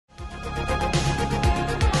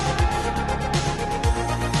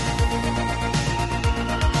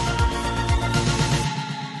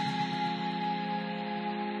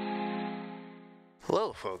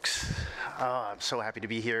Hello, folks. I'm so happy to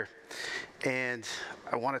be here. And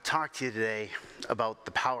I want to talk to you today about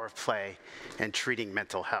the power of play and treating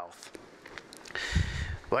mental health.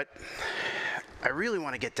 But I really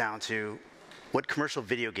want to get down to what commercial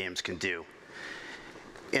video games can do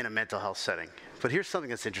in a mental health setting. But here's something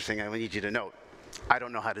that's interesting I need you to note. I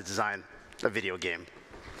don't know how to design a video game.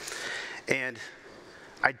 And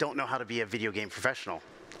I don't know how to be a video game professional.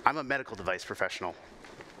 I'm a medical device professional.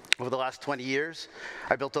 Over the last 20 years,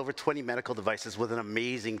 I built over 20 medical devices with an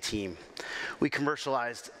amazing team. We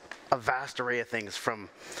commercialized a vast array of things from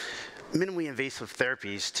minimally invasive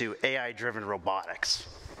therapies to AI-driven robotics.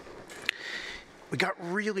 We got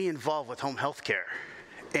really involved with home health care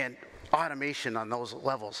and automation on those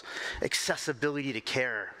levels. Accessibility to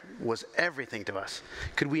care was everything to us.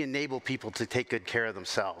 Could we enable people to take good care of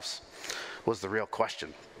themselves was the real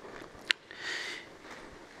question.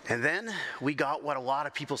 And then we got what a lot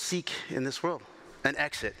of people seek in this world, an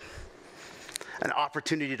exit, an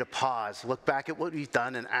opportunity to pause, look back at what we've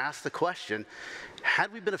done and ask the question,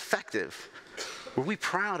 had we been effective? Were we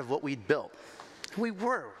proud of what we'd built? We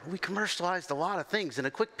were. We commercialized a lot of things in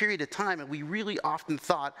a quick period of time, and we really often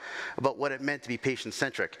thought about what it meant to be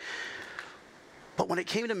patient-centric. But when it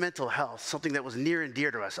came to mental health, something that was near and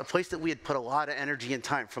dear to us, a place that we had put a lot of energy and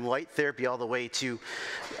time, from light therapy all the way to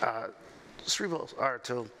cerebral, or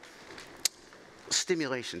to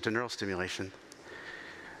stimulation, to neural stimulation,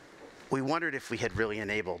 we wondered if we had really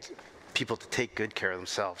enabled people to take good care of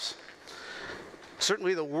themselves.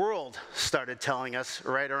 Certainly the world started telling us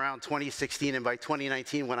right around 2016 and by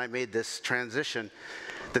 2019 when I made this transition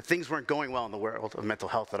that things weren't going well in the world of mental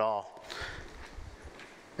health at all.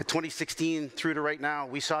 At 2016 through to right now,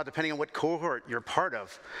 we saw, depending on what cohort you're part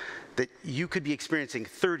of, that you could be experiencing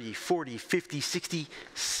 30, 40, 50, 60,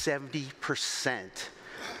 70%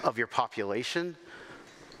 of your population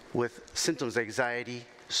with symptoms of anxiety,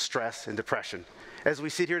 stress, and depression. As we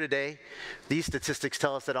sit here today, these statistics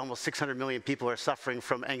tell us that almost 600 million people are suffering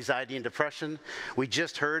from anxiety and depression. We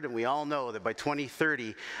just heard, and we all know, that by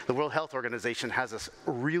 2030, the World Health Organization has us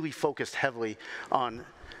really focused heavily on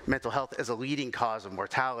mental health as a leading cause of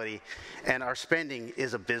mortality, and our spending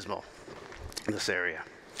is abysmal in this area.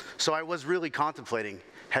 So I was really contemplating,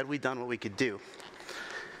 had we done what we could do?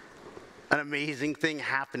 An amazing thing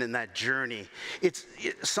happened in that journey. It's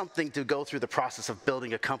something to go through the process of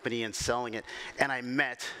building a company and selling it, and I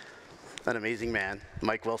met an amazing man,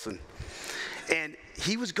 Mike Wilson. And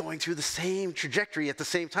he was going through the same trajectory at the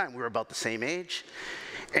same time. We were about the same age,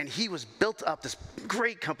 and he was built up this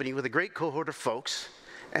great company with a great cohort of folks,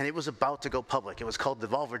 and it was about to go public. It was called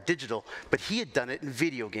Devolver Digital, but he had done it in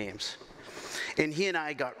video games. And he and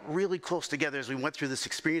I got really close together as we went through this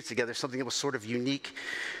experience together, something that was sort of unique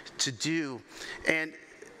to do. And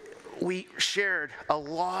we shared a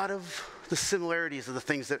lot of the similarities of the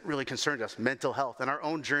things that really concerned us, mental health, and our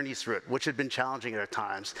own journeys through it, which had been challenging at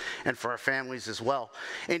times, and for our families as well.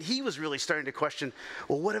 And he was really starting to question,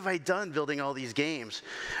 well, what have I done building all these games?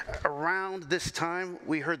 Around this time,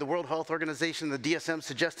 we heard the World Health Organization, the DSM,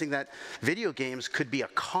 suggesting that video games could be a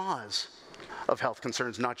cause of health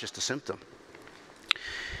concerns, not just a symptom.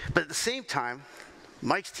 But at the same time,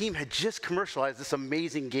 Mike's team had just commercialized this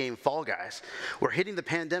amazing game, Fall Guys. We're hitting the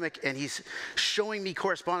pandemic, and he's showing me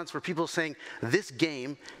correspondence where people are saying, this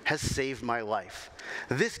game has saved my life.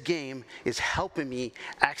 This game is helping me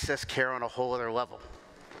access care on a whole other level.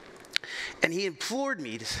 And he implored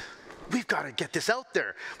me to, we've got to get this out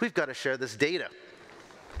there. We've got to share this data.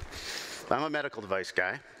 I'm a medical device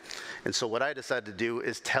guy. And so what I decided to do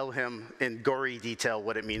is tell him in gory detail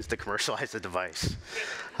what it means to commercialize a device.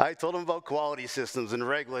 I told him about quality systems and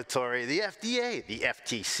regulatory, the FDA, the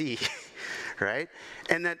FTC, right?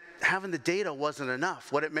 And that having the data wasn't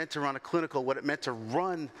enough, what it meant to run a clinical, what it meant to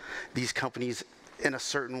run these companies in a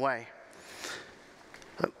certain way.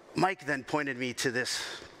 Mike then pointed me to this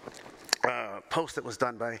post that was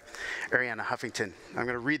done by Arianna Huffington. I'm going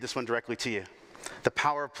to read this one directly to you. The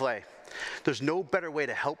power of play. There's no better way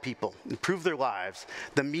to help people improve their lives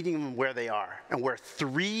than meeting them where they are. And where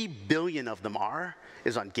 3 billion of them are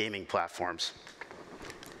is on gaming platforms.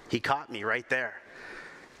 He caught me right there.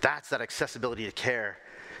 That's that accessibility to care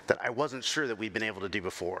that I wasn't sure that we'd been able to do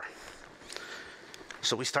before.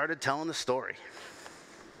 So we started telling the story.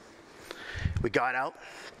 We got out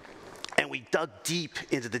and we dug deep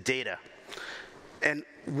into the data. And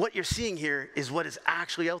what you're seeing here is what is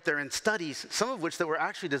actually out there in studies, some of which that were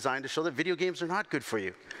actually designed to show that video games are not good for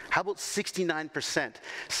you. How about 69%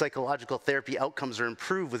 psychological therapy outcomes are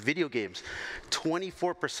improved with video games?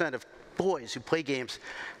 24% of boys who play games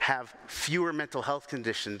have fewer mental health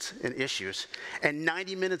conditions and issues. And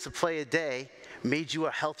 90 minutes of play a day made you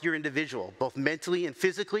a healthier individual, both mentally and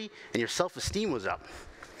physically, and your self-esteem was up.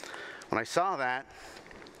 When I saw that,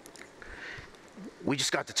 we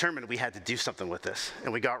just got determined we had to do something with this,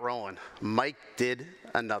 and we got rolling. Mike did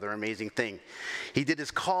another amazing thing. He did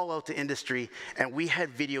his call out to industry, and we had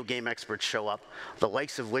video game experts show up, the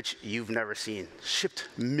likes of which you've never seen. Shipped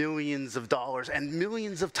millions of dollars and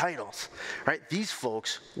millions of titles, right? These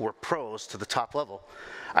folks were pros to the top level.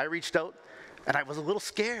 I reached out, and I was a little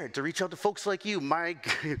scared to reach out to folks like you, my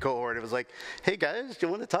cohort. It was like, hey guys, do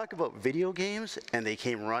you want to talk about video games? And they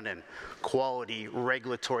came running. Quality,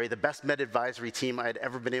 regulatory, the best med advisory team I had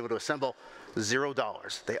ever been able to assemble,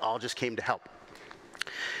 $0. They all just came to help.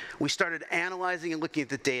 We started analyzing and looking at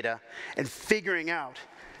the data and figuring out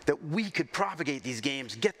that we could propagate these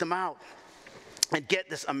games, get them out, and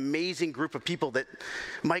get this amazing group of people that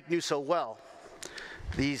Mike knew so well,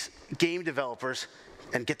 these game developers,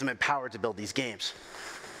 and get them empowered to build these games.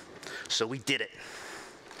 So we did it.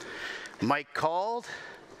 Mike called,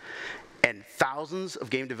 and thousands of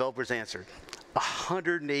game developers answered.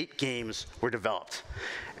 108 games were developed,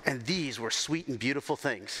 and these were sweet and beautiful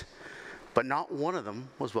things, but not one of them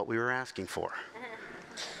was what we were asking for.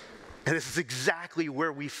 And this is exactly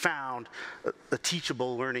where we found a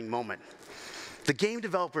teachable learning moment. The game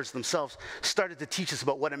developers themselves started to teach us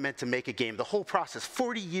about what it meant to make a game. The whole process,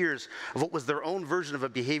 40 years of what was their own version of a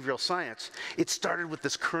behavioral science. It started with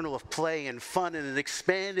this kernel of play and fun, and it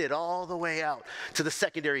expanded all the way out to the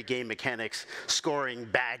secondary game mechanics, scoring,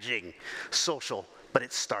 badging, social. But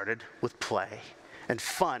it started with play and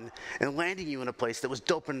fun and landing you in a place that was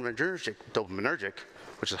dopaminergic,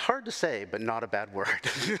 which is hard to say, but not a bad word.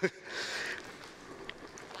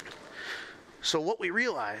 So what we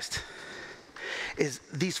realized is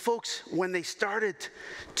these folks, when they started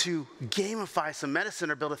to gamify some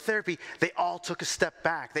medicine or build a therapy, they all took a step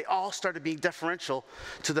back. They all started being deferential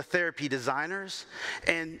to the therapy designers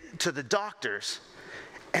and to the doctors,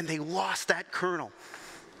 and they lost that kernel.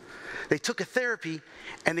 They took a therapy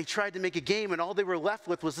and they tried to make a game, and all they were left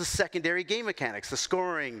with was the secondary game mechanics, the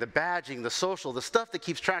scoring, the badging, the social, the stuff that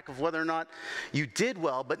keeps track of whether or not you did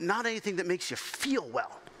well, but not anything that makes you feel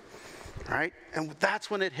well, right? And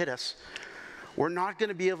that's when it hit us. We're not going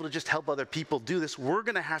to be able to just help other people do this. We're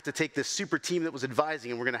going to have to take this super team that was advising,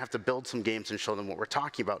 and we're going to have to build some games and show them what we're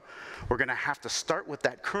talking about. We're going to have to start with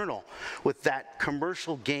that kernel, with that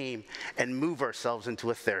commercial game, and move ourselves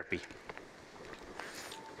into a therapy.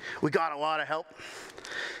 We got a lot of help.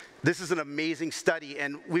 This is an amazing study,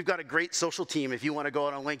 and we've got a great social team. If you want to go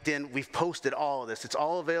out on LinkedIn, we've posted all of this. It's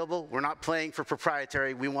all available. We're not playing for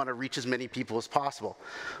proprietary. We want to reach as many people as possible.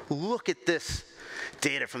 Look at this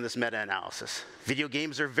data from this meta-analysis. Video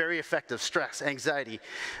games are very effective stress, anxiety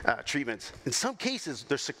treatments. In some cases,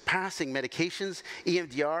 they're surpassing medications,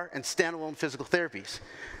 EMDR, and standalone physical therapies.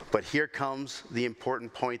 But here comes the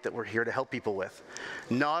important point that we're here to help people with.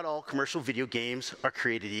 Not all commercial video games are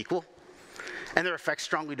created equal, and their effects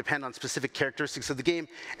strongly depend on specific characteristics of the game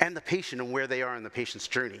and the patient and where they are in the patient's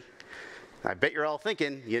journey. I bet you're all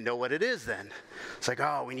thinking, you know what it is then. It's like,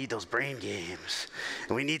 oh, we need those brain games.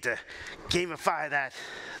 And we need to gamify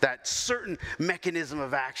that certain mechanism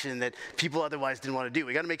of action that people otherwise didn't want to do.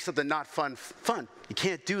 We got to make something not fun. You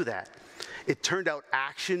can't do that. It turned out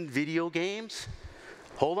action video games,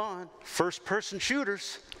 hold on, first-person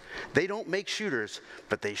shooters, they don't make shooters,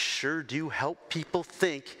 but they sure do help people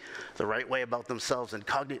think the right way about themselves and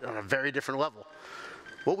cognate on a very different level.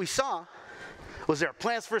 What we saw was there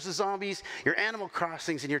Plants vs. Zombies, your Animal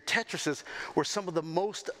Crossings, and your Tetrises were some of the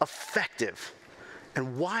most effective.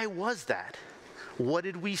 And why was that? What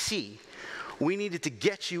did we see? We needed to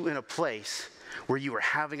get you in a place where you were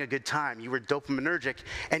having a good time, you were dopaminergic,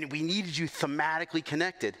 and we needed you thematically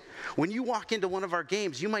connected. When you walk into one of our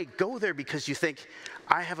games, you might go there because you think,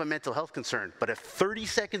 I have a mental health concern, but if 30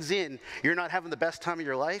 seconds in, you're not having the best time of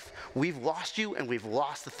your life, we've lost you and we've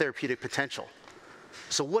lost the therapeutic potential.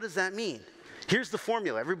 So what does that mean? Here's the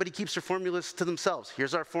formula. Everybody keeps their formulas to themselves.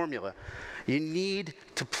 Here's our formula. You need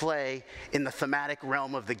to play in the thematic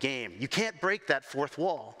realm of the game. You can't break that fourth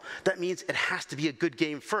wall. That means it has to be a good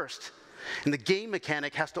game first. And the game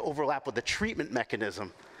mechanic has to overlap with the treatment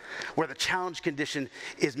mechanism, where the challenge condition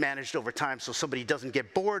is managed over time so somebody doesn't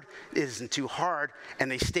get bored, it isn't too hard,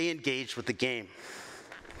 and they stay engaged with the game.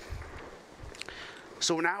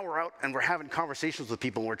 So now we're out and we're having conversations with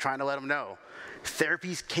people and we're trying to let them know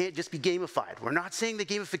therapies can't just be gamified. We're not saying that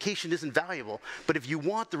gamification isn't valuable, but if you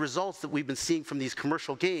want the results that we've been seeing from these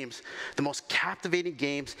commercial games, the most captivating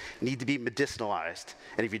games need to be medicinalized.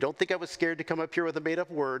 And if you don't think I was scared to come up here with a made-up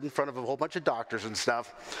word in front of a whole bunch of doctors and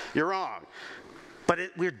stuff, you're wrong. But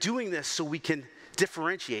we're doing this so we can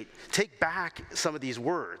differentiate, take back some of these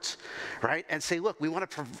words, right? And say, look, we want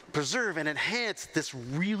to preserve and enhance this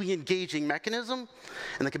really engaging mechanism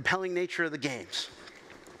and the compelling nature of the games.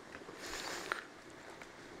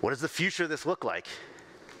 What does the future of this look like?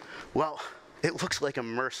 Well, it looks like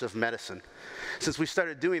immersive medicine. Since we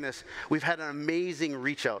started doing this, we've had an amazing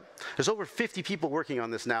reach out. There's over 50 people working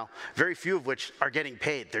on this now, very few of which are getting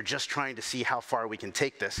paid. They're just trying to see how far we can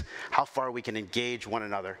take this, how far we can engage one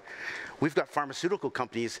another. We've got pharmaceutical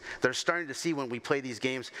companies that are starting to see when we play these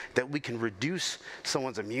games that we can reduce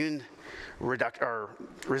someone's immune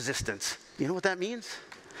resistance. You know what that means?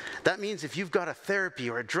 That means if you've got a therapy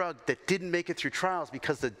or a drug that didn't make it through trials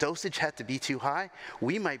because the dosage had to be too high,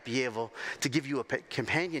 we might be able to give you a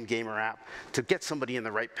companion game or app to get somebody in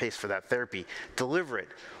the right pace for that therapy, deliver it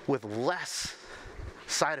with less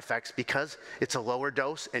side effects because it's a lower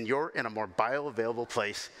dose and you're in a more bioavailable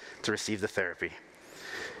place to receive the therapy.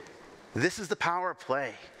 This is the power of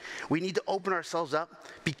play. We need to open ourselves up,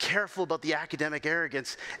 be careful about the academic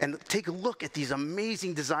arrogance, and take a look at these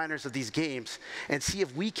amazing designers of these games and see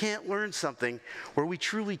if we can't learn something where we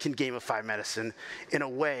truly can gamify medicine in a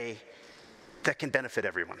way that can benefit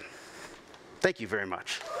everyone. Thank you very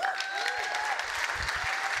much.